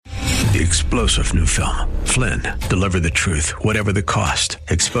The explosive new film, Flynn, deliver the truth, whatever the cost,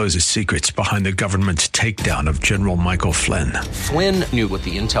 exposes secrets behind the government's takedown of General Michael Flynn. Flynn knew what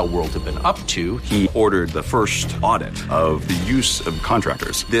the intel world had been up to. He ordered the first audit of the use of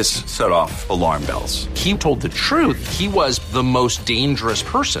contractors. This set off alarm bells. He told the truth. He was the most dangerous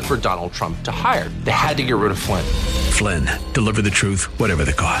person for Donald Trump to hire. They had to get rid of Flynn. Flynn, deliver the truth, whatever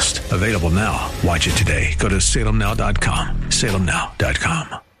the cost. Available now. Watch it today. Go to salemnow.com.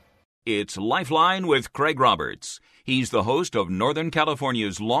 salemnow.com. It's Lifeline with Craig Roberts. He's the host of Northern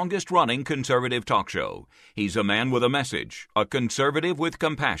California's longest-running conservative talk show. He's a man with a message, a conservative with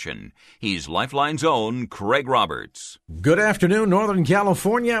compassion. He's Lifeline's own Craig Roberts. Good afternoon, Northern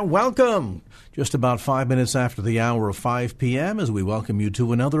California. Welcome. Just about 5 minutes after the hour of 5 p.m. as we welcome you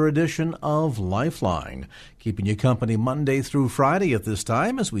to another edition of Lifeline, keeping you company Monday through Friday at this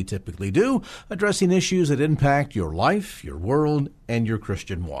time, as we typically do, addressing issues that impact your life, your world, and your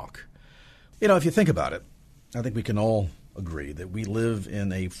Christian walk. You know, if you think about it, I think we can all agree that we live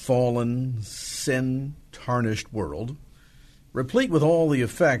in a fallen, sin-tarnished world, replete with all the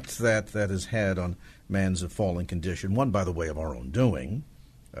effects that has had on man's fallen condition, one by the way of our own doing,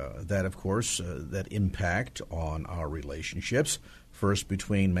 that, of course, that impact on our relationships, first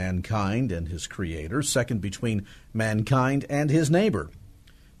between mankind and his Creator, second between mankind and his neighbor.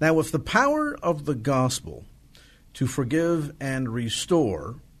 Now, if the power of the gospel to forgive and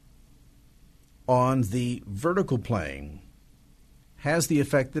restore on the vertical plane has the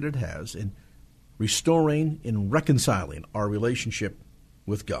effect that it has in restoring, in reconciling our relationship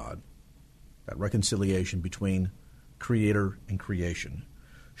with God, that reconciliation between Creator and creation,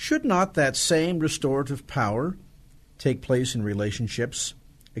 should not that same restorative power take place in relationships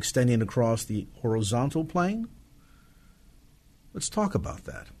extending across the horizontal plane? Let's talk about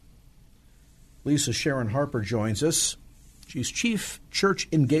that. Lisa Sharon Harper joins us. She's Chief Church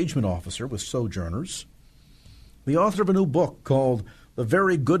Engagement Officer with Sojourners, the author of a new book called The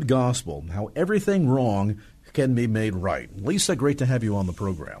Very Good Gospel, How Everything Wrong Can Be Made Right. Lisa, great to have you on the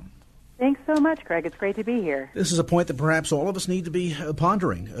program. Thanks so much, Craig. It's great to be here. This is a point that perhaps all of us need to be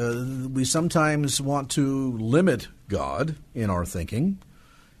pondering. We sometimes want to limit God in our thinking,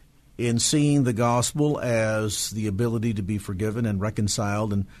 in seeing the gospel as the ability to be forgiven and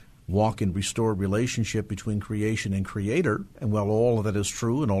reconciled and walk in restored relationship between creation and Creator. And while all of that is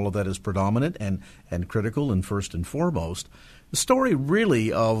true and all of that is predominant and critical and first and foremost, the story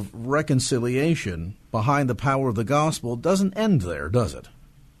really of reconciliation behind the power of the gospel doesn't end there, does it?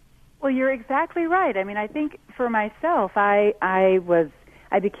 Well, you're exactly right. I mean, I think for myself, I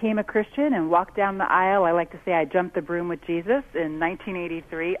became a Christian and walked down the aisle. I like to say I jumped the broom with Jesus in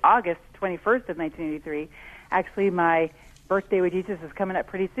 1983, August 21st of 1983. Actually, my birthday with Jesus is coming up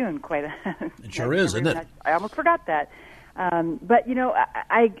pretty soon. It sure is, isn't it? I almost forgot that. But, you know,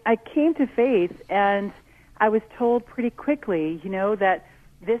 I came to faith, and I was told pretty quickly, you know, that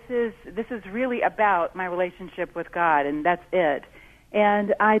this is really about my relationship with God, and that's it.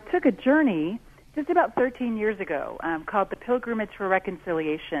 And I took a journey just about 13 years ago called the Pilgrimage for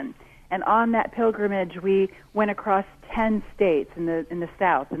Reconciliation. And on that pilgrimage, we went across 10 states in the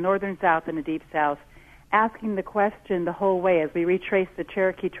South, the Northern South and the Deep South, asking the question the whole way as we retraced the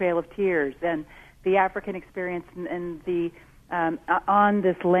Cherokee Trail of Tears and the African experience and the on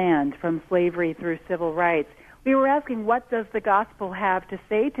this land from slavery through civil rights. We were asking, what does the gospel have to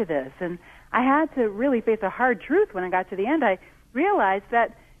say to this? And I had to really face a hard truth when I got to the end. I realized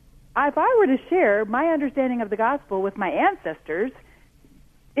that if I were to share my understanding of the gospel with my ancestors,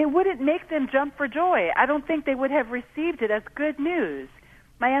 it wouldn't make them jump for joy. I don't think they would have received it as good news.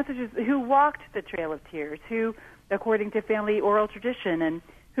 My ancestors who walked the Trail of Tears, who, according to family oral tradition, and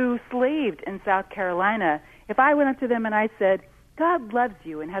who slaved in South Carolina, if I went up to them and I said, God loves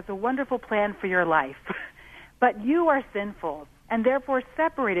you and has a wonderful plan for your life, but you are sinful and therefore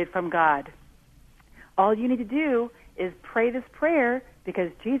separated from God, all you need to do is pray this prayer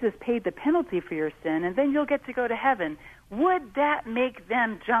because Jesus paid the penalty for your sin, and then you'll get to go to heaven. Would that make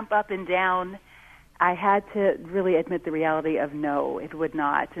them jump up and down? I had to really admit the reality of no, it would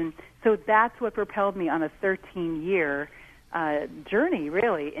not. And so that's what propelled me on a 13-year journey,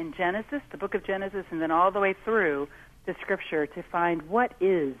 really, in Genesis, the book of Genesis, and then all the way through the Scripture to find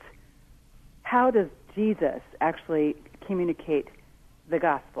how does Jesus actually communicate the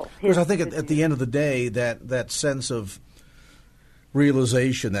gospel. Because I think at the end of the day, that sense of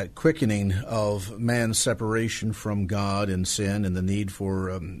realization, that quickening of man's separation from God and sin and the need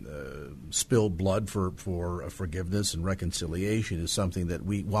for spilled blood for forgiveness and reconciliation is something that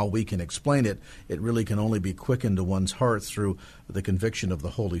while we can explain it, it really can only be quickened to one's heart through the conviction of the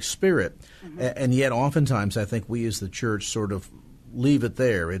Holy Spirit. Mm-hmm. And yet oftentimes I think we as the church sort of leave it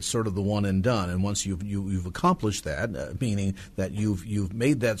there. It's sort of the one and done. And once you've accomplished that, meaning that you've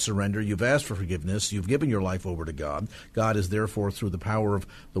made that surrender, you've asked for forgiveness, you've given your life over to God. God is therefore, through the power of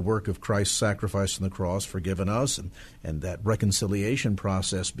the work of Christ's sacrifice on the cross, forgiven us, and that reconciliation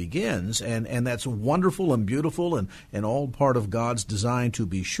process begins. And that's wonderful and beautiful and all part of God's design, to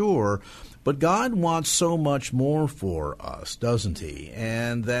be sure. But God wants so much more for us, doesn't He?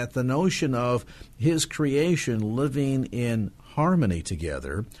 And that the notion of His creation living in harmony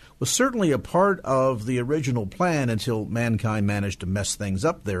together was certainly a part of the original plan until mankind managed to mess things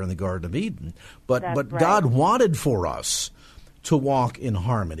up there in the Garden of Eden. But right. God wanted for us to walk in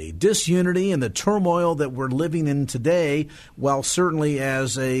harmony. Disunity and the turmoil that we're living in today, while certainly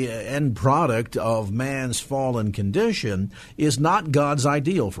as a end product of man's fallen condition, is not God's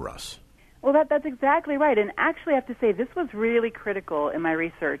ideal for us. Well, that's exactly right. And actually, I have to say, this was really critical in my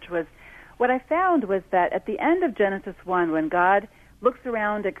research. What I found was that at the end of Genesis 1, when God looks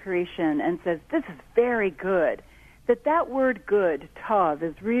around at creation and says, this is very good, that word good, tov,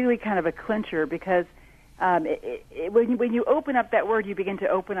 is really kind of a clincher, because when you open up that word, you begin to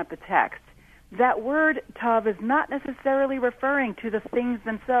open up the text. That word, tov, is not necessarily referring to the things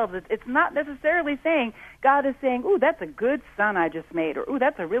themselves. It's not necessarily saying, God is saying, ooh, that's a good son I just made, or ooh,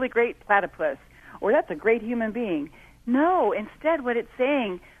 that's a really great platypus, or that's a great human being. No, instead what it's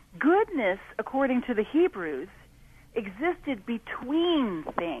saying, goodness, according to the Hebrews, existed between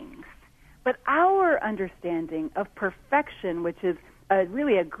things. But our understanding of perfection, which is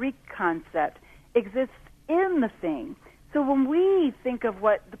really a Greek concept, exists in the thing. So when we think of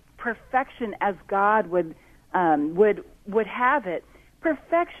what the perfection as God would have it,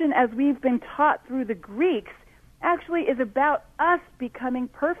 perfection as we've been taught through the Greeks actually is about us becoming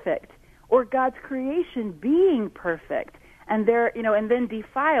perfect, or God's creation being perfect, and then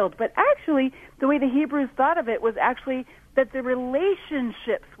defiled. But actually, the way the Hebrews thought of it was actually that the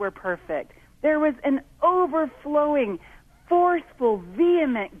relationships were perfect. There was an overflowing, forceful,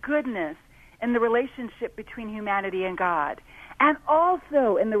 vehement goodness in the relationship between humanity and God, and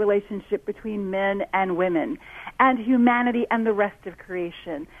also in the relationship between men and women, and humanity and the rest of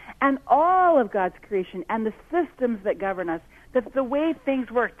creation, and all of God's creation, and the systems that govern us, that the way things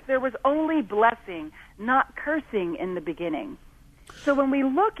worked, there was only blessing, not cursing in the beginning. So when we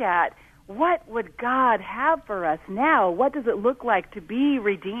look at what would God have for us now, what does it look like to be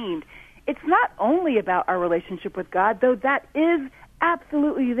redeemed, it's not only about our relationship with God, though that is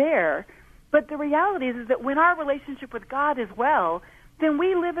absolutely there. But the reality is that when our relationship with God is well, then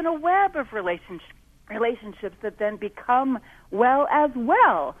we live in a web of relationships that then become well as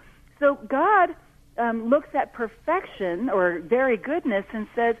well. So God looks at perfection or very goodness and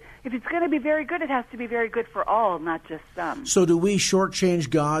says, if it's going to be very good, it has to be very good for all, not just some. So do we shortchange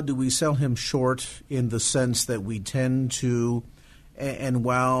God? Do we sell Him short in the sense that we tend to, and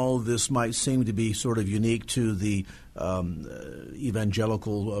while this might seem to be sort of unique to the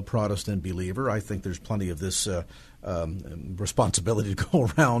evangelical Protestant believer, I think there's plenty of this responsibility to go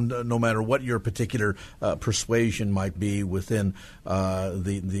around, no matter what your particular persuasion might be within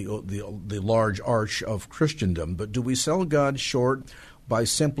the large arch of Christendom. But do we sell God short by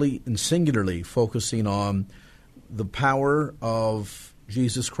simply and singularly focusing on the power of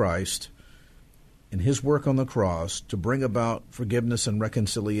Jesus Christ in His work on the cross to bring about forgiveness and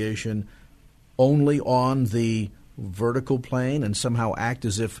reconciliation only on the vertical plane, and somehow act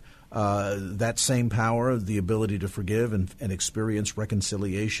as if that same power, the ability to forgive and experience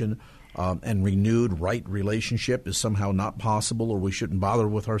reconciliation and renewed right relationship, is somehow not possible, or we shouldn't bother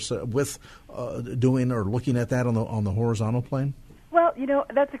with doing or looking at that on the horizontal plane? Well,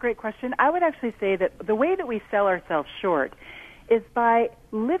 that's a great question. I would actually say that the way that we sell ourselves short is by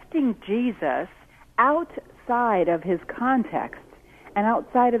lifting Jesus outside of His context and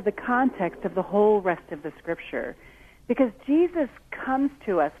outside of the context of the whole rest of the Scripture. Because Jesus comes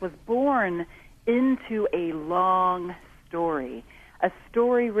to us, was born into a long story, a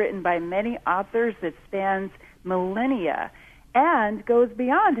story written by many authors that spans millennia and goes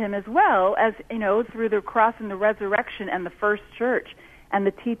beyond Him as well as, through the cross and the resurrection and the first church and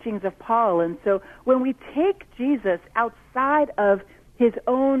the teachings of Paul. And so when we take Jesus outside of His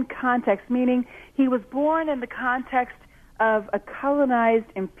own context, meaning He was born in the context of a colonized,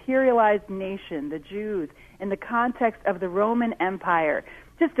 imperialized nation, the Jews, in the context of the Roman Empire.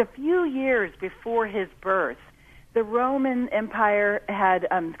 Just a few years before His birth, the Roman Empire had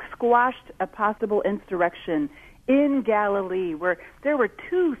squashed a possible insurrection in Galilee, where there were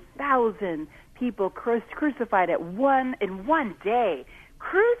 2,000 people crucified in one day.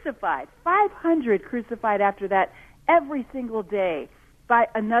 Crucified, 500 crucified after that every single day. by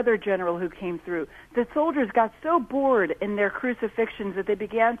another general who came through. The soldiers got so bored in their crucifixions that they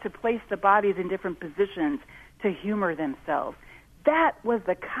began to place the bodies in different positions to humor themselves. That was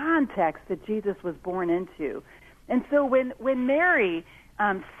the context that Jesus was born into. And so when Mary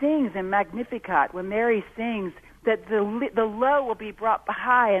sings in Magnificat, when Mary sings that the low will be brought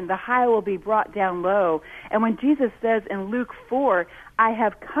high and the high will be brought down low, and when Jesus says in Luke 4, I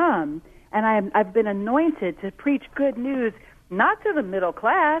have come and I've been anointed to preach good news, not to the middle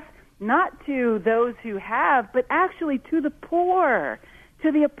class, not to those who have, but actually to the poor,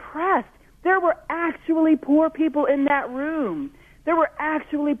 to the oppressed. There were actually poor people in that room. There were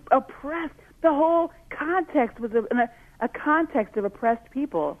actually oppressed. The whole context was a context of oppressed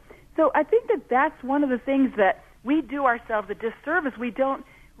people. So I think that that's one of the things that we do ourselves a disservice. We don't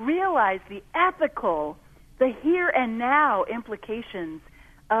realize the ethical, the here and now implications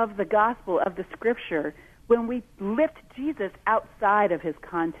of the gospel, of the scripture, when we lift Jesus outside of his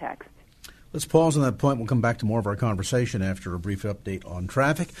context. Let's pause on that point. We'll come back to more of our conversation after a brief update on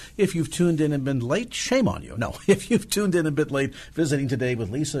traffic. If you've tuned in and been late, shame on you. No, if you've tuned in a bit late, visiting today with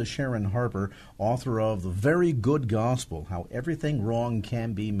Lisa Sharon Harper, author of The Very Good Gospel, How Everything Wrong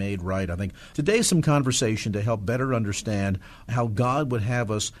Can Be Made Right. I think today's some conversation to help better understand how God would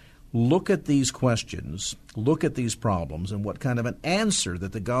have us look at these questions, look at these problems, and what kind of an answer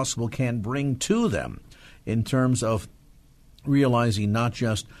that the gospel can bring to them in terms of realizing not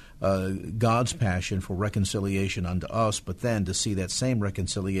just God's passion for reconciliation unto us, but then to see that same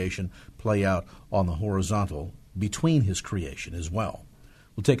reconciliation play out on the horizontal between his creation as well.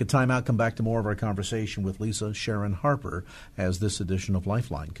 We'll take a time out, come back to more of our conversation with Lisa Sharon Harper as this edition of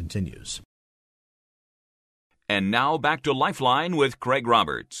Lifeline continues. And now back to Lifeline with Craig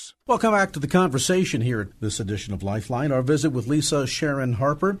Roberts. Welcome back to the conversation here at this edition of Lifeline. Our visit with Lisa Sharon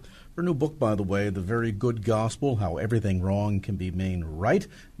Harper. Her new book, by the way, The Very Good Gospel, How Everything Wrong Can Be Made Right,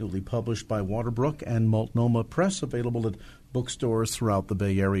 newly published by Waterbrook and Multnomah Press, available at bookstores throughout the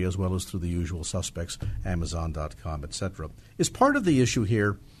Bay Area as well as through the usual suspects, Amazon.com, etc. Is part of the issue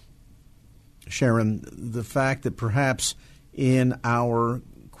here, Sharon, the fact that perhaps in our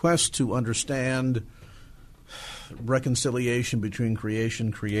quest to understand reconciliation between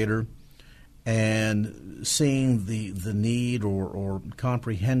creation, creator, and seeing the need or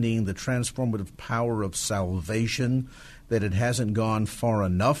comprehending the transformative power of salvation, that it hasn't gone far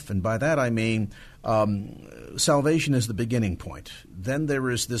enough. And by that I mean salvation is the beginning point. Then there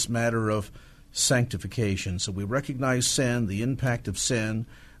is this matter of sanctification. So we recognize sin, the impact of sin.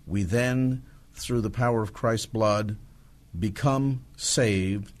 We then, through the power of Christ's blood, become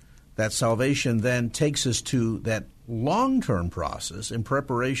saved. That salvation then takes us to that long-term process in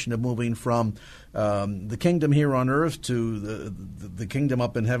preparation of moving from the kingdom here on earth to the kingdom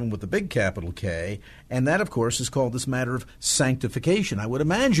up in heaven with the big capital K. And that, of course, is called this matter of sanctification. I would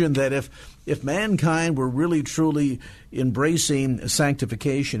imagine that if mankind were really, truly embracing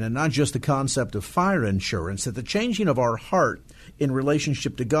sanctification and not just the concept of fire insurance, that the changing of our heart in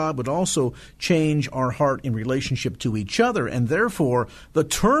relationship to God would also change our heart in relationship to each other. And therefore, the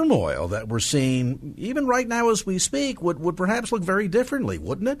turmoil that we're seeing, even right now as we speak, would perhaps look very differently,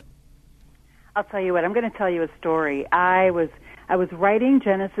 wouldn't it? I'll tell you what, I'm going to tell you a story. I was writing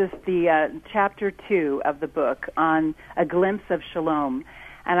Genesis, the chapter 2 of the book, on a glimpse of shalom.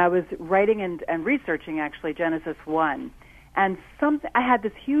 And I was writing and researching, actually, Genesis 1. And I had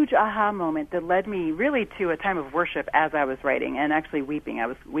this huge aha moment that led me really to a time of worship as I was writing, and actually weeping. I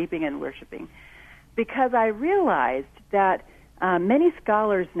was weeping and worshiping, because I realized that many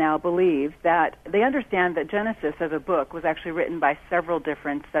scholars now believe that they understand that Genesis as a book was actually written by several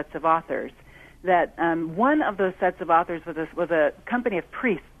different sets of authors. That one of those sets of authors was a company of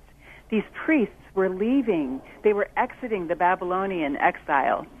priests. These priests were leaving; they were exiting the Babylonian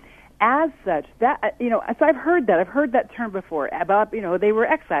exile. As such, that so I've heard that term before about they were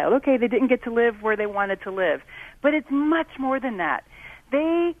exiled. Okay, they didn't get to live where they wanted to live, but it's much more than that.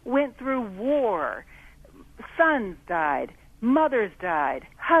 They went through war. Sons died, mothers died,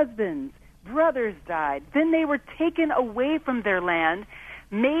 husbands, brothers died. Then they were taken away from their land,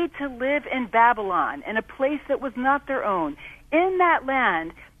 made to live in Babylon, in a place that was not their own. In that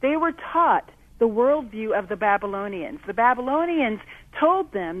land, they were taught the worldview of the Babylonians. The Babylonians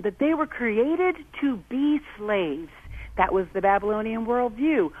told them that they were created to be slaves. That was the Babylonian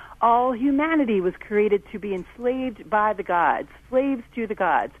worldview. All humanity was created to be enslaved by the gods, slaves to the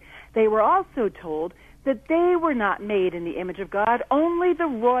gods. They were also told that they were not made in the image of God. Only the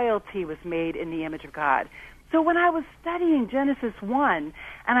royalty was made in the image of God. So when I was studying Genesis 1,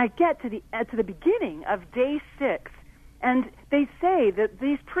 and I get to the beginning of day 6, and they say that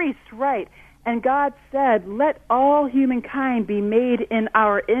these priests write, And God said, let all humankind be made in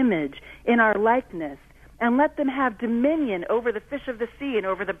our image, in our likeness, and let them have dominion over the fish of the sea and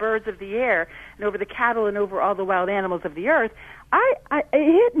over the birds of the air and over the cattle and over all the wild animals of the earth. It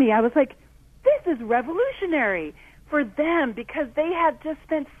hit me. I was like, this is revolutionary for them, because they had just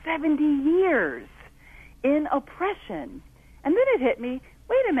spent 70 years in oppression. And then it hit me,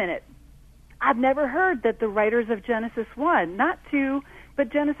 wait a minute, I've never heard that the writers of Genesis 1, not 2,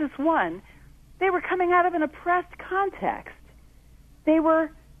 but Genesis 1, they were coming out of an oppressed context. They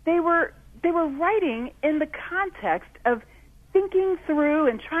were writing in the context of thinking through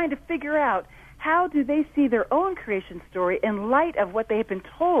and trying to figure out how do they see their own creation story in light of what they have been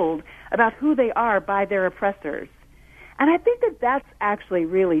told about who they are by their oppressors. And I think that that's actually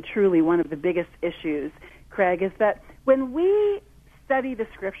really, truly one of the biggest issues, Craig, is that when we study the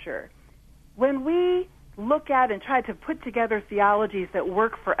Scripture, when we look at and try to put together theologies that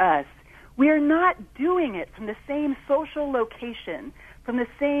work for us, we are not doing it from the same social location, from the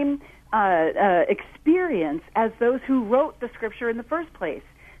same experience as those who wrote the Scripture in the first place.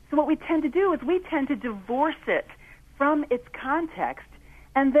 So what we tend to do is we tend to divorce it from its context,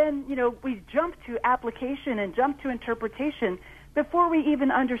 and then, we jump to application and jump to interpretation before we even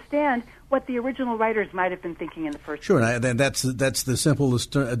understand what the original writers might have been thinking in the first place. Sure, and that's the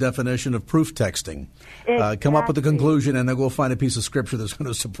simplest definition of proof texting. Exactly. Come up with a conclusion, and then go find a piece of Scripture that's going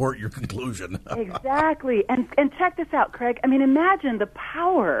to support your conclusion. Exactly. And check this out, Craig. I mean, imagine the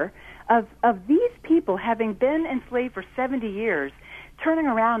power of these people having been enslaved for 70 years, turning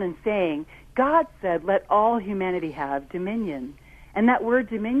around and saying, God said, let all humanity have dominion. And that word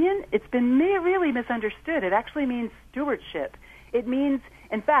dominion, it's been really misunderstood. It actually means stewardship. It means,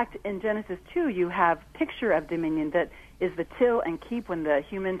 in fact, in Genesis 2, you have picture of dominion that is the till and keep when the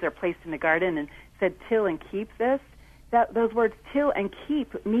humans are placed in the garden and said till and keep this. Those words till and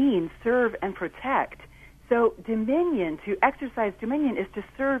keep mean serve and protect. So dominion, to exercise dominion, is to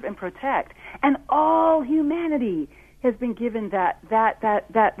serve and protect. And all humanity has been given that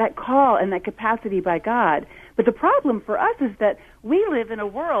call and that capacity by God. But the problem for us is that we live in a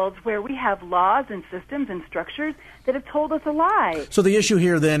world where we have laws and systems and structures that have told us a lie. So the issue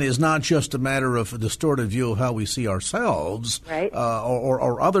here then is not just a matter of a distorted view of how we see ourselves, right,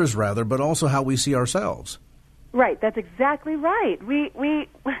 or others rather, but also how we see ourselves. Right, that's exactly right. We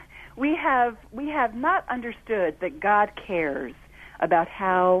have not understood that God cares about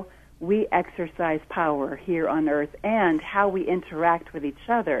how we exercise power here on earth and how we interact with each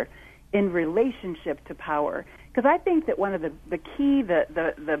other in relationship to power. Because I think that one of the key,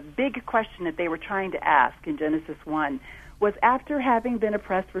 the big question that they were trying to ask in Genesis 1 was, after having been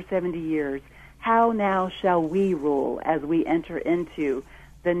oppressed for 70 years, how now shall we rule as we enter into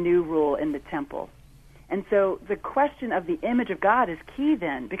the new rule in the temple? And so the question of the image of God is key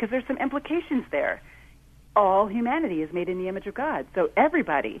then, because there's some implications there. All humanity is made in the image of God. So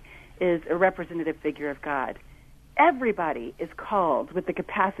everybody is a representative figure of God. Everybody is called with the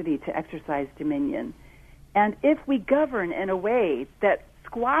capacity to exercise dominion. And if we govern in a way that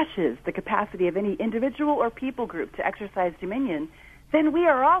squashes the capacity of any individual or people group to exercise dominion, then we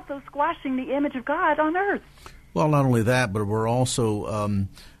are also squashing the image of God on earth. Well, not only that, but we're also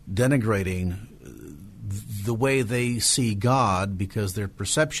denigrating the way they see God, because their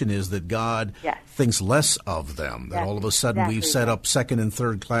perception is that God thinks less of them. That all of a sudden we've set up second and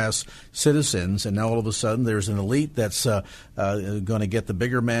third class citizens, and now all of a sudden there's an elite that's going to get the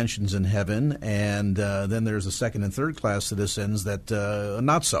bigger mansions in heaven, and then there's the second and third class citizens that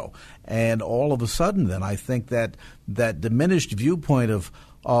not so. And all of a sudden then I think that diminished viewpoint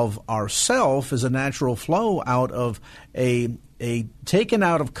of ourself is a natural flow out of a taken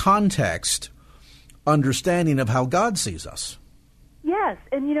out of context understanding of how God sees us. Yes,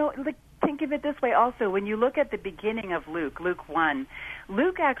 and think of it this way also. When you look at the beginning of Luke 1,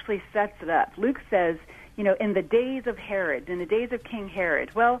 Luke actually sets it up. Luke says, in the days of Herod, in the days of King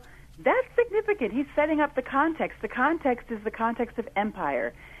Herod. Well, that's significant. He's setting up the context. The context is the context of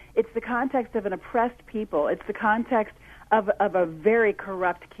empire. It's the context of an oppressed people. It's the context of a very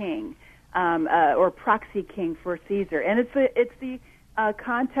corrupt king, or proxy king for Caesar. And it's the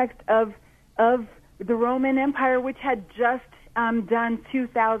context of the Roman Empire, which had just done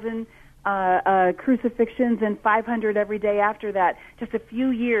 2,000 crucifixions and 500 every day after that, just a few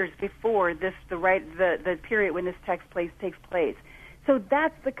years before the period when this takes place. So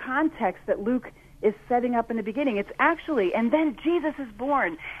that's the context that Luke is setting up in the beginning. It's actually, and then Jesus is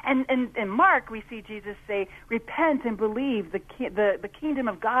born. And in Mark, we see Jesus say, repent and believe, the kingdom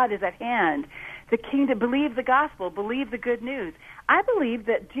of God is at hand. The kingdom, believe the gospel, believe the good news. I believe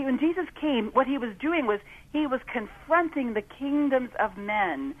that when Jesus came, what he was doing was he was confronting the kingdoms of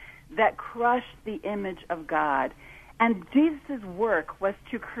men that crushed the image of God. And Jesus' work was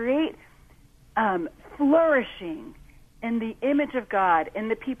to create flourishing in the image of God in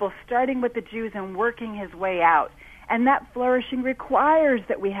the people, starting with the Jews and working his way out. And that flourishing requires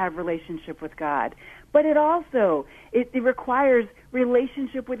that we have relationship with God. But it also, it requires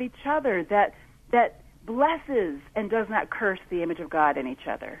relationship with each other that blesses and does not curse the image of God in each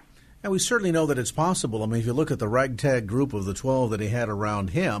other. And we certainly know that it's possible. I mean, if you look at the ragtag group of the 12 that he had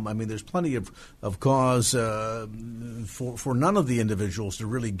around him, I mean, there's plenty of cause for none of the individuals to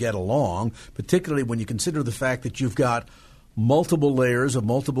really get along, particularly when you consider the fact that you've got multiple layers of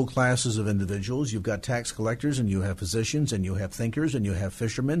multiple classes of individuals. You've got tax collectors, and you have physicians, and you have thinkers, and you have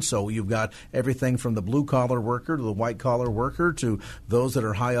fishermen. So you've got everything from the blue-collar worker to the white-collar worker to those that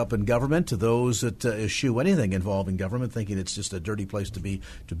are high up in government to those that eschew anything involving government, thinking it's just a dirty place to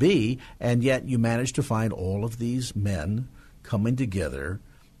be. And yet you manage to find all of these men coming together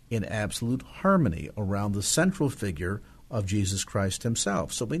in absolute harmony around the central figure of Jesus Christ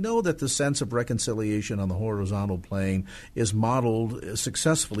himself. So we know that the sense of reconciliation on the horizontal plane is modeled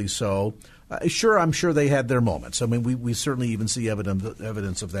successfully so. I'm sure they had their moments. I mean, we certainly even see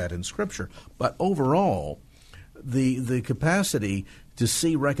evidence of that in Scripture. But overall, the capacity to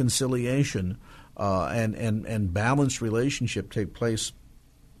see reconciliation and balanced relationship take place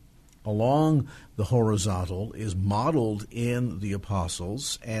along the horizontal is modeled in the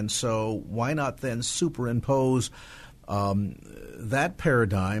apostles. And so why not then superimpose that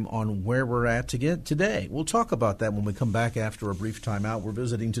paradigm on where we're at today? We'll talk about that when we come back after a brief timeout. We're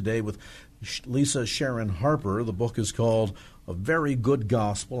visiting today with Lisa Sharon Harper. The book is called A Very Good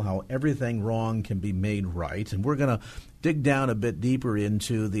Gospel, How Everything Wrong Can Be Made Right. And we're going to dig down a bit deeper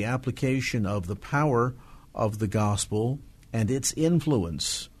into the application of the power of the gospel and its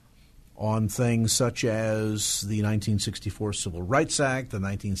influence on things such as the 1964 Civil Rights Act, the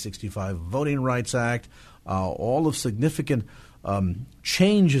 1965 Voting Rights Act, all of significant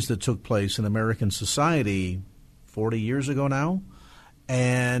changes that took place in American society 40 years ago now,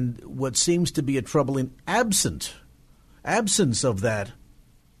 and what seems to be a troubling absence of that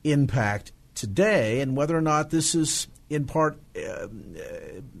impact today, and whether or not this is in part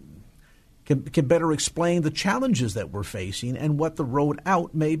can better explain the challenges that we're facing and what the road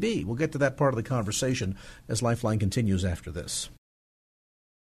out may be. We'll get to that part of the conversation as Lifeline continues after this.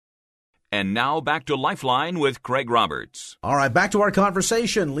 And now back to Lifeline with Craig Roberts. All right, back to our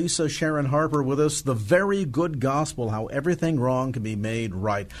conversation. Lisa Sharon Harper with us. The Very Good Gospel, How Everything Wrong Can Be Made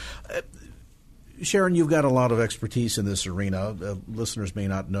Right. Sharon, you've got a lot of expertise in this arena. Listeners may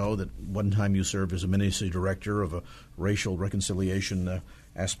not know that one time you served as a ministry director of a racial reconciliation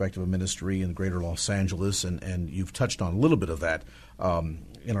aspect of a ministry in greater Los Angeles, and you've touched on a little bit of that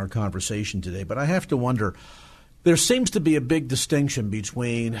in our conversation today. But I have to wonder, there seems to be a big distinction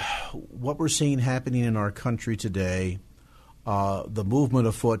between what we're seeing happening in our country today, the movement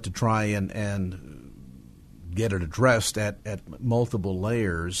afoot to try and get it addressed at multiple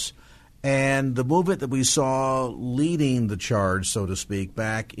layers, and the movement that we saw leading the charge, so to speak,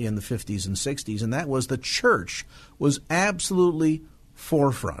 back in the 50s and 60s, and that was the church was absolutely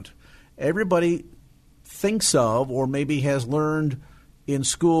forefront. Everybody thinks of or maybe has learned in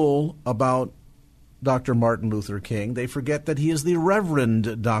school about Dr. Martin Luther King. They forget that he is the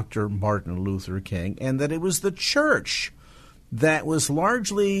Reverend Dr. Martin Luther King, and that it was the church that was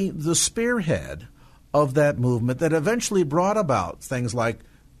largely the spearhead of that movement that eventually brought about things like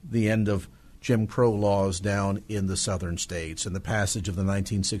the end of Jim Crow laws down in the southern states and the passage of the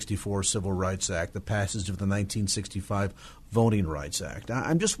 1964 Civil Rights Act, the passage of the 1965 Voting Rights Act.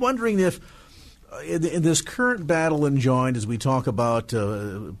 I'm just wondering if in this current battle enjoined, as we talk about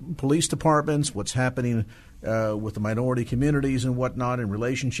police departments, what's happening with the minority communities and whatnot in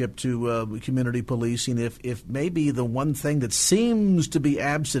relationship to community policing, if maybe the one thing that seems to be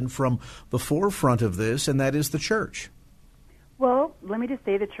absent from the forefront of this, and that is the church. Well, let me just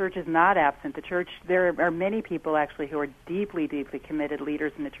say the church is not absent. The church, there are many people actually who are deeply, deeply committed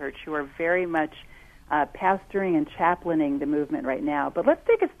leaders in the church who are very much pastoring and chaplaining the movement right now. But let's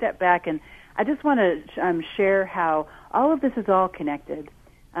take a step back, and I just want to share how all of this is all connected.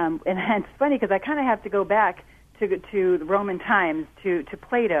 And it's funny because I kind of have to go back to the Roman times, to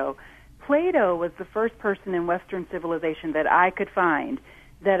Plato. Plato was the first person in Western civilization that I could find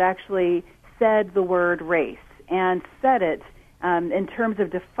that actually said the word race, and said it in terms of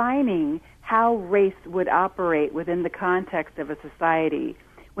defining how race would operate within the context of a society.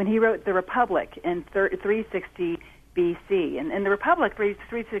 When he wrote the Republic in 360 BC, and in the Republic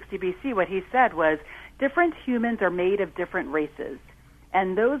 360 BC, what he said was, different humans are made of different races,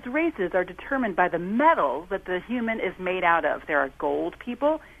 and those races are determined by the metals that the human is made out of. There are gold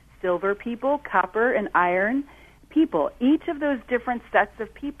people, silver people, copper and iron people. Each of those different sets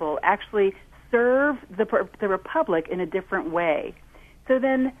of people actually serve the Republic in a different way. So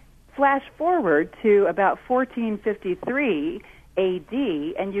then flash forward to about 1453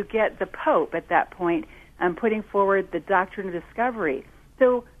 A.D., and you get the Pope at that point putting forward the doctrine of discovery.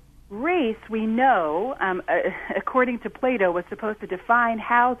 So race, we know, according to Plato, was supposed to define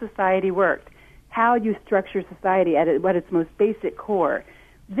how society worked, how you structure society at its most basic core.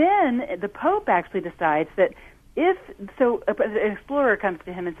 Then the Pope actually decides that an explorer comes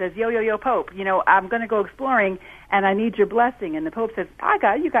to him and says, yo, Pope, I'm going to go exploring and I need your blessing. And the Pope says,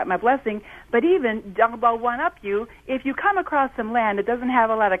 you got my blessing, but even, I'll one up you, if you come across some land that doesn't have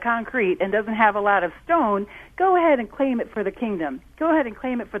a lot of concrete and doesn't have a lot of stone, go ahead and claim it for the kingdom. Go ahead and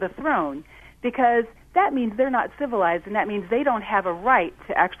claim it for the throne, because that means they're not civilized, and that means they don't have a right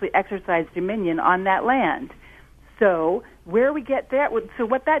to actually exercise dominion on that land. So where we get that, so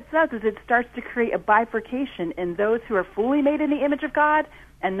what that does is it starts to create a bifurcation in those who are fully made in the image of God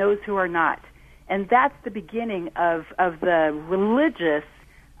and those who are not. And that's the beginning of the religious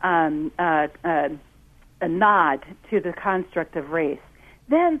a nod to the construct of race.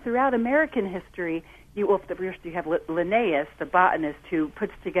 Then throughout American history, you have Linnaeus, the botanist, who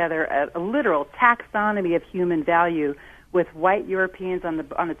puts together a literal taxonomy of human value with white Europeans on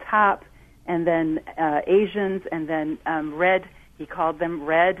the top, and then Asians, and then red, he called them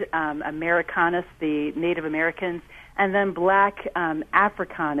red Americanus, the Native Americans, and then black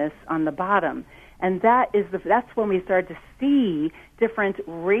Africanus on the bottom. And that's when we start to see different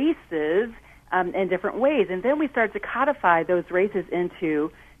races in different ways. And then we start to codify those races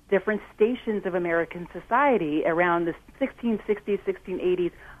into different stations of American society around the 1660s,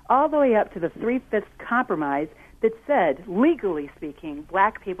 1680s, all the way up to the 3/5 Compromise that said, legally speaking,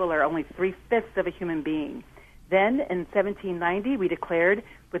 black people are only 3/5 of a human being. Then in 1790, we declared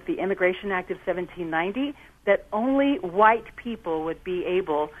with the Immigration Act of 1790 that only white people would be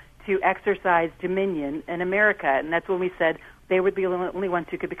able to exercise dominion in America. And that's when we said they would be the only ones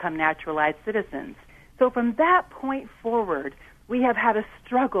who could become naturalized citizens. So from that point forward, we have had a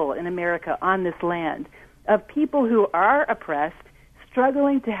struggle in America on this land of people who are oppressed,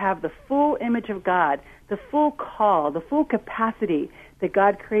 struggling to have the full image of God, the full call, the full capacity that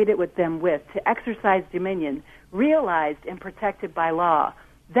God created with them with to exercise dominion, realized and protected by law.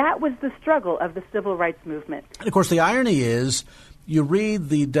 That was the struggle of the civil rights movement. And of course, the irony is you read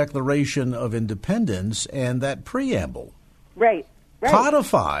the Declaration of Independence and that preamble. Right.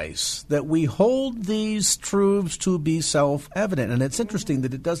 Codifies that we hold these truths to be self-evident. And it's interesting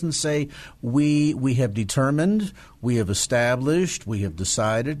that it doesn't say we have determined, we have established, we have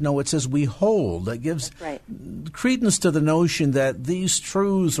decided. No, it says we hold. That gives credence to the notion that these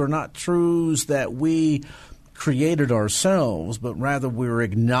truths are not truths that we created ourselves, but rather we're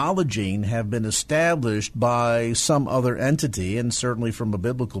acknowledging have been established by some other entity, and certainly from a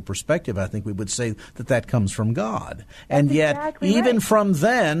biblical perspective, I think we would say that comes from God. And yet, exactly even right. from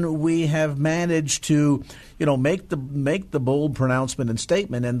then, we have managed to, make the bold pronouncement and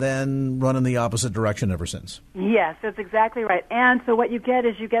statement, and then run in the opposite direction ever since. Yes, that's exactly right. And so what you get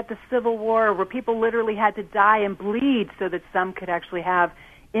is the Civil War, where people literally had to die and bleed so that some could actually have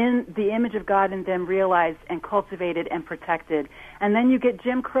in the image of God in them realized and cultivated and protected. And then you get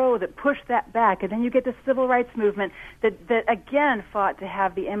Jim Crow that pushed that back. And then you get the civil rights movement that again fought to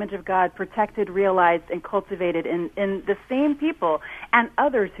have the image of God protected, realized, and cultivated in the same people and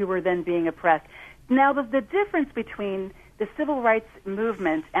others who were then being oppressed. Now, the difference between the civil rights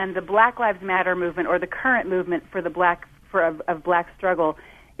movement and the Black Lives Matter movement, or the current movement for the black struggle,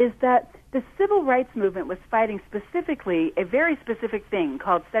 is that the civil rights movement was fighting specifically a very specific thing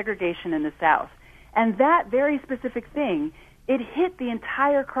called segregation in the South. And that very specific thing, it hit the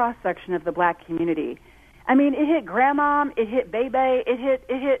entire cross-section of the black community. I mean, it hit Grandma, it hit Bebe, it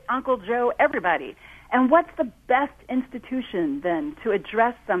hit Uncle Joe, everybody. And what's the best institution, then, to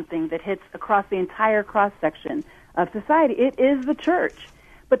address something that hits across the entire cross-section of society? It is the church.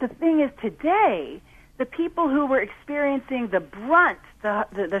 But the thing is, today, the people who were experiencing the brunt,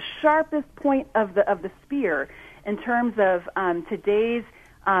 the sharpest point of the spear in terms of today's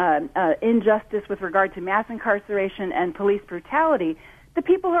injustice with regard to mass incarceration and police brutality, the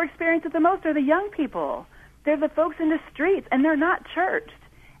people who are experiencing it the most are the young people. They're the folks in the streets, and they're not churched.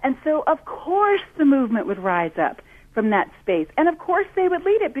 And so, of course, the movement would rise up from that space. And, of course, they would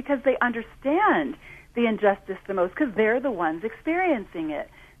lead it because they understand the injustice the most, because they're the ones experiencing it.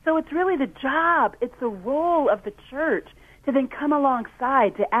 So it's really the job, it's the role of the church to then come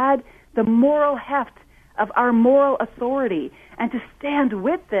alongside, to add the moral heft of our moral authority, and to stand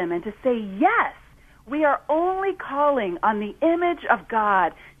with them and to say, yes, We are only calling on the image of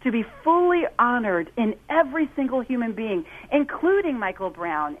God to be fully honored in every single human being, including Michael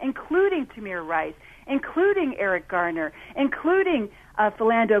Brown, including Tamir Rice, including Eric Garner, including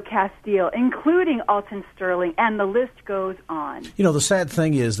Philando Castile, including Alton Sterling, and the list goes on. You know, the sad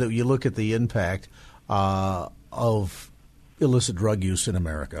thing is that you look at the impact of illicit drug use in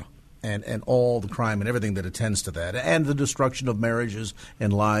America. And all the crime and everything that attends to that, and the destruction of marriages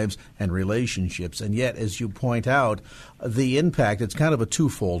and lives and relationships. And yet, as you point out, the impact, it's kind of a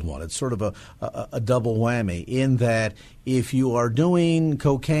twofold one. It's sort of a double whammy in that if you are doing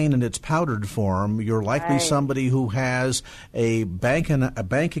cocaine in its powdered form, you're likely somebody who has a bank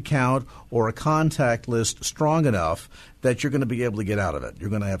account or a contact list strong enough that you're going to be able to get out of it.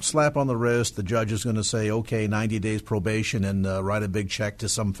 You're going to have a slap on the wrist. The judge is going to say, okay, 90 days probation and write a big check to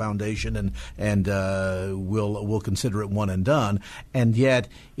some foundation and we'll consider it one and done. And yet,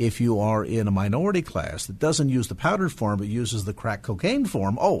 if you are in a minority class that doesn't use the powdered form but uses the crack cocaine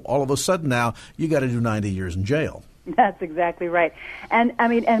form, all of a sudden now you got to do 90 years in jail. That's exactly right. And I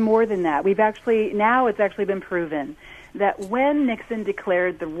mean, and more than that, it's actually been proven that when Nixon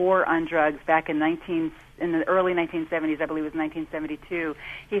declared the war on drugs back in the early 1970s, I believe it was 1972,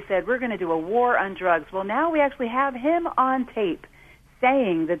 he said, we're going to do a war on drugs. Well, now we actually have him on tape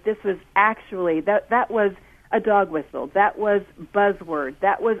saying that this was actually, that was a dog whistle, that was buzzword,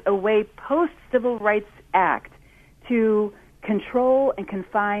 that was a way post-Civil Rights Act to control and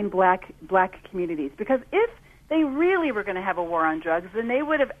confine black communities. Because if they really were going to have a war on drugs, then they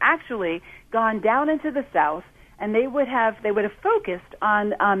would have actually gone down into the South, and they would have focused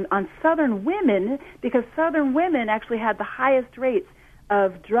on Southern women, because Southern women actually had the highest rates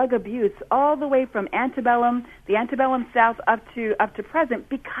of drug abuse all the way from the antebellum South up to present,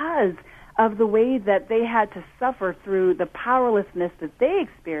 because of the way that they had to suffer through the powerlessness that they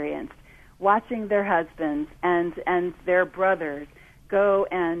experienced, watching their husbands and their brothers go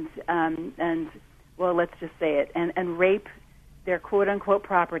and well, let's just say it, and rape their quote-unquote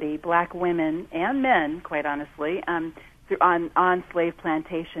property, black women and men, quite honestly, on slave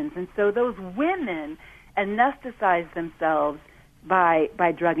plantations. And so those women anesthetized themselves by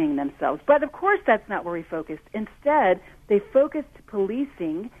drugging themselves. But, of course, that's not where we focused. Instead, they focused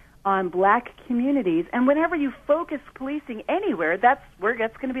policing on black communities, and whenever you focus policing anywhere, that's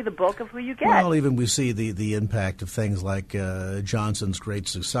going to be the bulk of who you get. Well, even we see the impact of things like Johnson's Great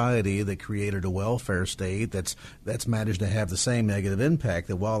Society that created a welfare state that's managed to have the same negative impact.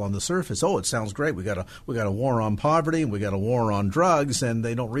 That while on the surface, it sounds great, we got a war on poverty and we got a war on drugs, and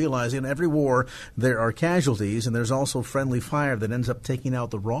they don't realize in every war there are casualties, and there's also friendly fire that ends up taking out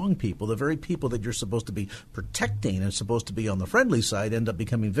the wrong people. The very people that you're supposed to be protecting and supposed to be on the friendly side end up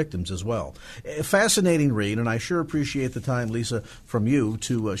becoming victims as well. A fascinating read, and I sure appreciate the time, Lisa, from you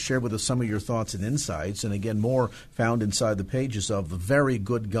to share with us some of your thoughts and insights. And again, more found inside the pages of The Very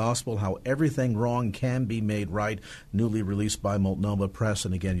Good Gospel, How Everything Wrong Can Be Made Right, newly released by Multnomah Press.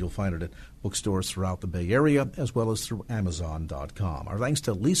 And again, you'll find it at bookstores throughout the Bay Area as well as through Amazon.com. Our thanks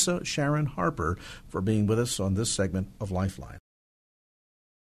to Lisa Sharon Harper for being with us on this segment of Lifeline.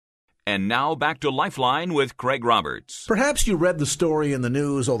 And now back to Lifeline with Craig Roberts. Perhaps you read the story in the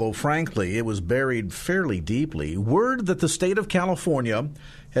news, although frankly it was buried fairly deeply. Word that the state of California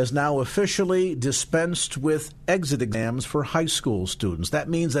has now officially dispensed with exit exams for high school students. That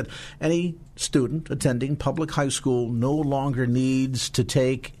means that any student attending public high school no longer needs to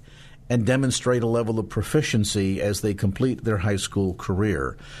take and demonstrate a level of proficiency as they complete their high school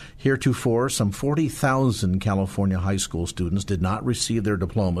career. Heretofore, some 40,000 California high school students did not receive their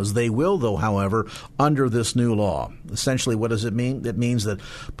diplomas. They will, though, however, under this new law. Essentially, what does it mean? It means that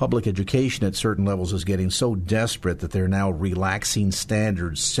public education at certain levels is getting so desperate that they're now relaxing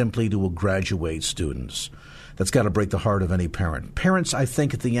standards simply to graduate students. That's got to break the heart of any parent. Parents, I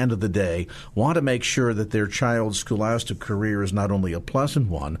think, at the end of the day, want to make sure that their child's scholastic career is not only a pleasant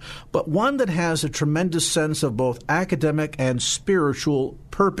one, but one that has a tremendous sense of both academic and spiritual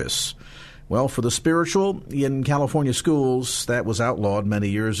purpose. Well, for the spiritual, in California schools, that was outlawed many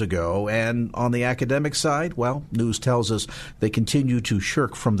years ago. And on the academic side, well, news tells us they continue to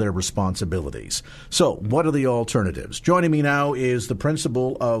shirk from their responsibilities. So what are the alternatives? Joining me now is the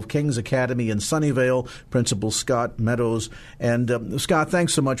principal of King's Academy in Sunnyvale, Principal Scott Meadows. And Scott,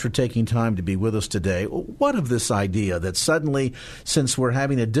 thanks so much for taking time to be with us today. What of this idea that suddenly, since we're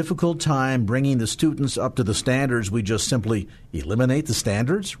having a difficult time bringing the students up to the standards, we just simply eliminate the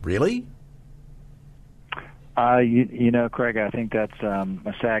standards? Really? Craig, I think that's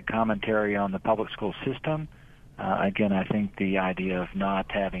a sad commentary on the public school system. Again, I think the idea of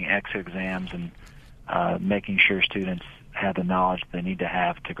not having exit exams and making sure students have the knowledge they need to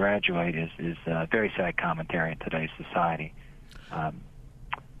have to graduate is very sad commentary in today's society.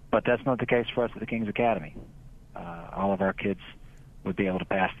 But that's not the case for us at the King's Academy. All of our kids would be able to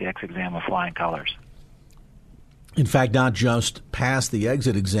pass the exit exam with flying colors. In fact, not just pass the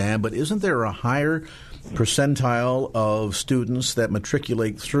exit exam, but isn't there a higher percentile of students that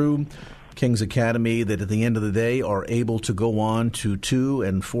matriculate through King's Academy that at the end of the day are able to go on to 2-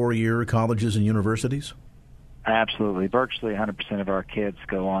 and 4-year colleges and universities? Absolutely. Virtually 100% of our kids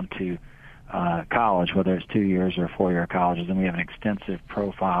go on to college, whether it's 2 years or 4-year colleges, and we have an extensive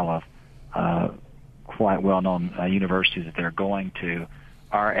profile of quite well-known universities that they're going to.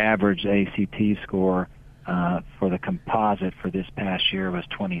 Our average ACT score for the composite for this past year was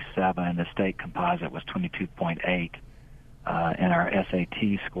 27, and the state composite was 22.8. And our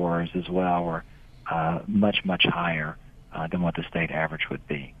SAT scores as well were much, much higher than what the state average would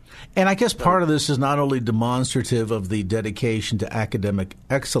be. And I guess part of this is not only demonstrative of the dedication to academic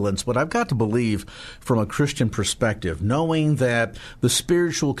excellence, but I've got to believe from a Christian perspective, knowing that the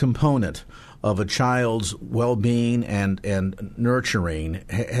spiritual component of a child's well-being and nurturing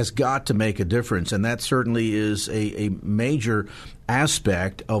has got to make a difference, and that certainly is a major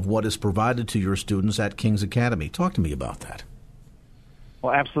aspect of what is provided to your students at King's Academy. Talk to me about that.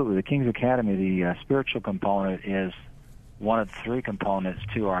 Well, absolutely. The King's Academy, the spiritual component, is one of the 3 components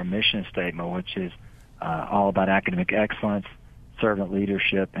to our mission statement, which is all about academic excellence, servant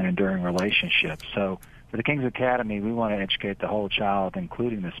leadership, and enduring relationships. So for the King's Academy, we want to educate the whole child,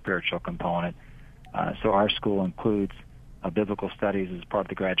 including the spiritual component. So our school includes biblical studies as part of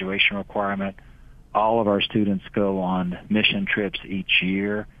the graduation requirement. All of our students go on mission trips each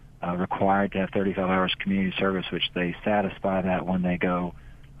year, required to have 35 hours community service, which they satisfy that when they go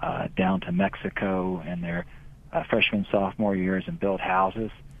down to Mexico in their freshman, sophomore years and build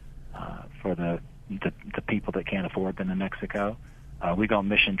houses for the people that can't afford them in Mexico. We go on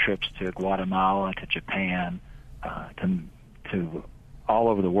mission trips to Guatemala, to Japan, to all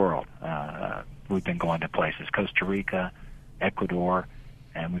over the world. We've been going to places, Costa Rica, Ecuador,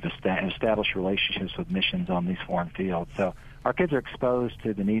 and we've established relationships with missions on these foreign fields. So our kids are exposed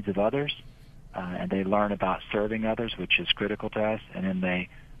to the needs of others, and they learn about serving others, which is critical to us, and then they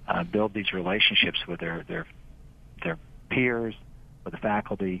build these relationships with their peers, with the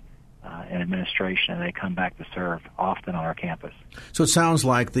faculty, and administration, and they come back to serve often on our campus. So it sounds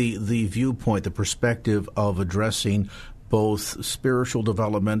like the viewpoint, the perspective of addressing both spiritual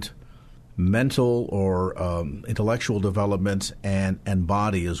development, mental or intellectual development, and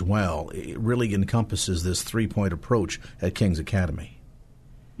body as well. It really encompasses this 3-point approach at King's Academy.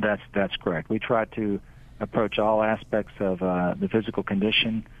 That's correct. We try to approach all aspects of the physical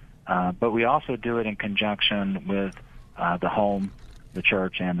condition, but we also do it in conjunction with the home, the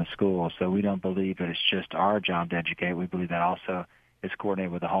church, and the school. So we don't believe that it's just our job to educate. We believe that also is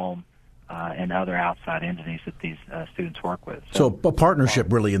coordinated with the home and other outside entities that these students work with. So a partnership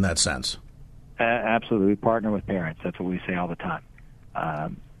really in that sense. Absolutely. We partner with parents. That's what we say all the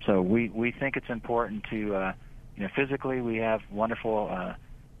time. So we think it's important to, physically we have wonderful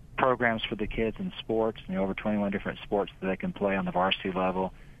programs for the kids in sports, over 21 different sports that they can play on the varsity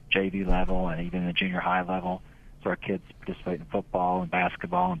level, JV level, and even the junior high level. So our kids participate in football and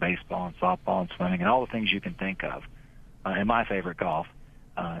basketball and baseball and softball and swimming and all the things you can think of. And my favorite, golf.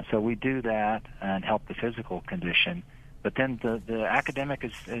 So we do that and help the physical condition. But then the academic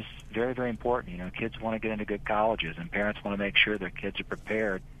is very, very important. Kids want to get into good colleges, and parents want to make sure their kids are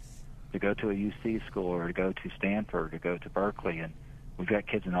prepared to go to a UC school or to go to Stanford or to go to Berkeley. And we've got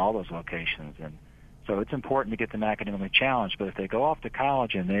kids in all those locations. And so it's important to get them academically challenged. But if they go off to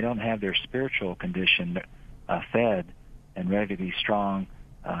college and they don't have their spiritual condition fed and ready to be strong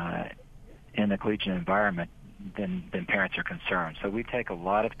in the collegiate environment, then parents are concerned. So we take a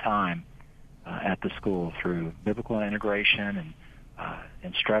lot of time at the school through biblical integration and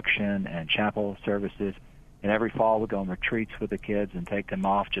instruction and chapel services. And every fall we go on retreats with the kids and take them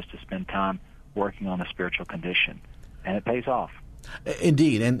off just to spend time working on the spiritual condition. And it pays off.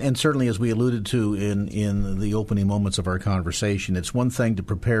 Indeed, and certainly as we alluded to in the opening moments of our conversation, it's one thing to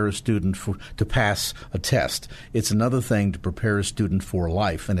prepare a student to pass a test. It's another thing to prepare a student for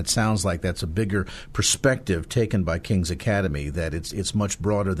life, and it sounds like that's a bigger perspective taken by King's Academy, that it's much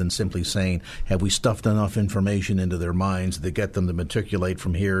broader than simply saying, have we stuffed enough information into their minds to get them to matriculate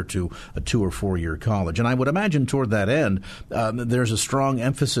from here to a 2 or 4 year college. And I would imagine toward that end, there's a strong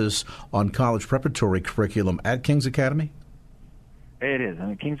emphasis on college preparatory curriculum at King's Academy? It is.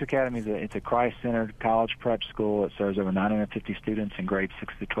 King's Academy it's a Christ-centered college prep school. It serves over 950 students in grades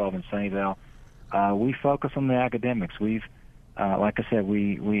 6 to 12 in Sunnyvale. We focus on the academics. We've, like I said,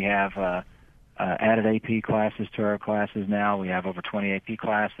 we have added AP classes to our classes now. We have over 20 AP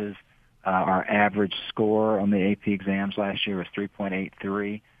classes. Our average score on the AP exams last year was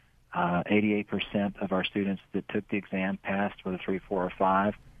 3.83. 88% of our students that took the exam passed with a 3, 4, or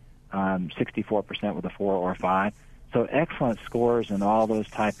 5. 64% with a 4 or 5. So excellent scores in all those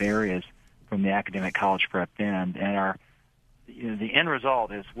type areas from the academic college prep end. And the end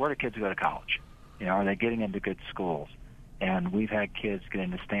result is, where do kids go to college? Are they getting into good schools? And we've had kids get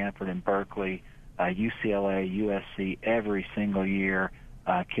into Stanford and Berkeley, UCLA, USC every single year.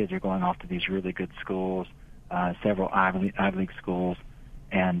 Kids are going off to these really good schools, several Ivy League schools.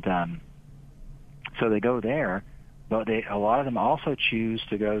 And so they go there, but a lot of them also choose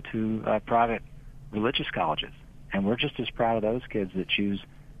to go to private religious colleges. And we're just as proud of those kids that choose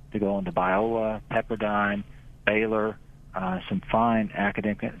to go into Biola, Pepperdine, Baylor, some fine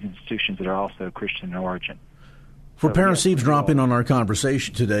academic institutions that are also Christian in origin. For parents eavesdropping on our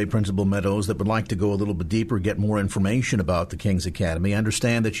conversation today, Principal Meadows, that would like to go a little bit deeper, get more information about the King's Academy, I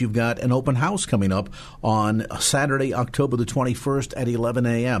understand that you've got an open house coming up on Saturday, October the 21st at 11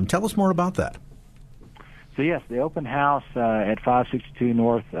 a.m. Tell us more about that. So, yes, the open house at 562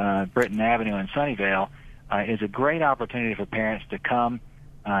 North Britton Avenue in Sunnyvale is a great opportunity for parents to come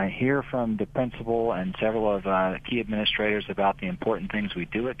hear from the principal and several of key administrators about the important things we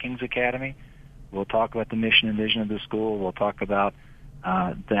do at King's Academy. We'll talk about the mission and vision of the school. We'll talk about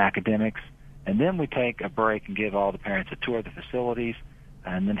the academics. And then we take a break and give all the parents a tour of the facilities,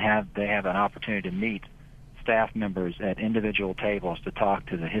 and then they have an opportunity to meet staff members at individual tables to talk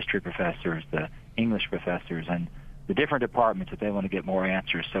to the history professors, the English professors, and the different departments if they want to get more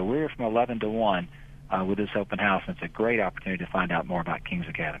answers. So we're from 11 to 1 with this open house, and it's a great opportunity to find out more about King's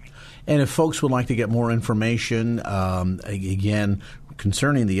Academy. And if folks would like to get more information, again,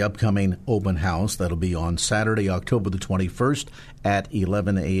 concerning the upcoming open house, that'll be on Saturday, October the 21st at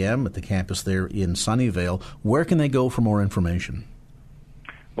 11 a.m. at the campus there in Sunnyvale, where can they go for more information?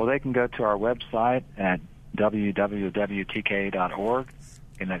 Well, they can go to our website at www.tk.org,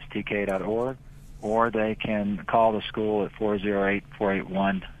 and that's tk.org, or they can call the school at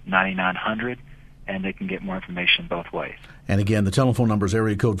 408-481-9900, and they can get more information both ways. And again, the telephone number is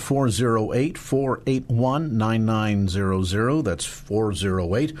area code 408-481-9900. That's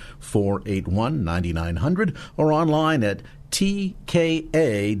 408-481-9900, or online at tka.org.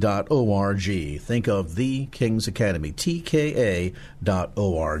 Think of the King's Academy, tka.org.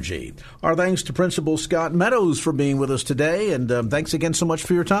 Our thanks to Principal Scott Meadows for being with us today, and thanks again so much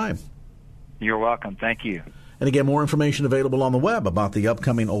for your time. You're welcome. Thank you. And again, more information available on the web about the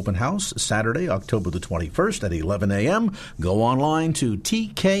upcoming open house, Saturday, October the 21st at 11 a.m. Go online to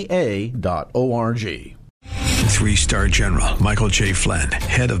tka.org. 3-star General Michael J. Flynn,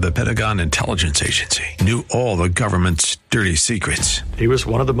 head of the Pentagon Intelligence Agency, knew all the government's dirty secrets. He was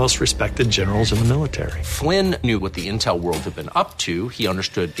one of the most respected generals in the military. Flynn knew what the intel world had been up to. He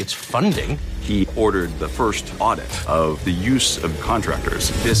understood its funding. He ordered the first audit of the use of contractors.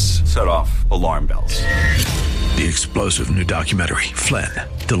 This set off alarm bells. The explosive new documentary, Flynn,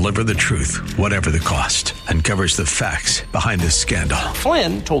 Deliver the Truth, Whatever the Cost, uncovers the facts behind this scandal.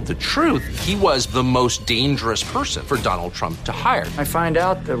 Flynn told the truth. He was the most dangerous person for Donald Trump to hire. I find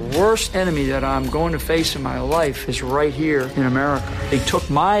out the worst enemy that I'm going to face in my life is right here in America. They took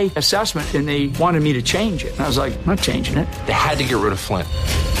my assessment and they wanted me to change it. And I was like, I'm not changing it. They had to get rid of Flynn.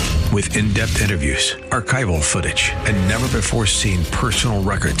 With in-depth interviews, archival footage, and never-before-seen personal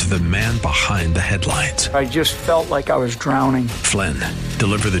records of the man behind the headlines. I just felt like I was drowning. Flynn,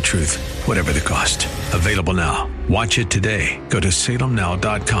 Deliver the Truth, Whatever the Cost. Available now. Watch it today. Go to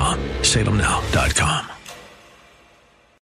salemnow.com. salemnow.com.